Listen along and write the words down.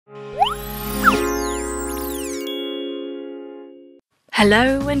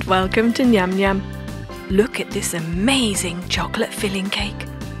Hello and welcome to Nyam Nyam. Look at this amazing chocolate filling cake.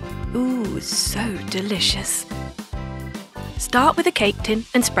 Ooh, so delicious. Start with a cake tin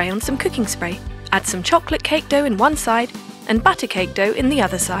and spray on some cooking spray. Add some chocolate cake dough in one side and butter cake dough in the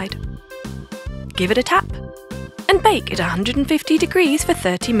other side. Give it a tap and bake at 150 degrees for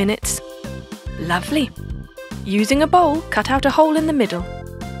 30 minutes. Lovely. Using a bowl, cut out a hole in the middle.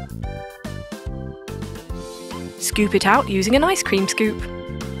 Scoop it out using an ice cream scoop.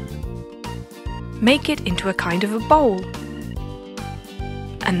 Make it into a kind of a bowl.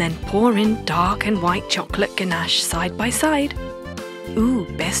 And then pour in dark and white chocolate ganache side by side. Ooh,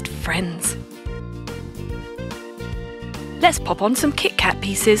 best friends. Let's pop on some Kit Kat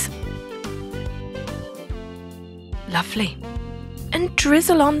pieces. Lovely. And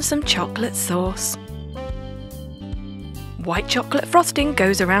drizzle on some chocolate sauce. White chocolate frosting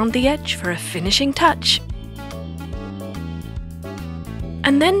goes around the edge for a finishing touch.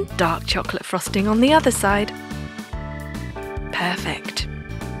 And then dark chocolate frosting on the other side. Perfect.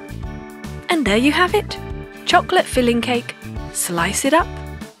 And there you have it, chocolate filling cake. Slice it up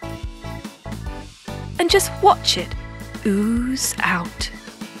and just watch it ooze out.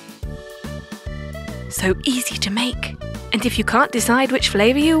 So easy to make. And if you can't decide which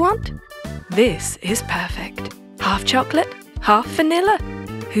flavour you want, this is perfect. Half chocolate, half vanilla.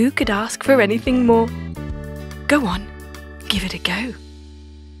 Who could ask for anything more? Go on, give it a go.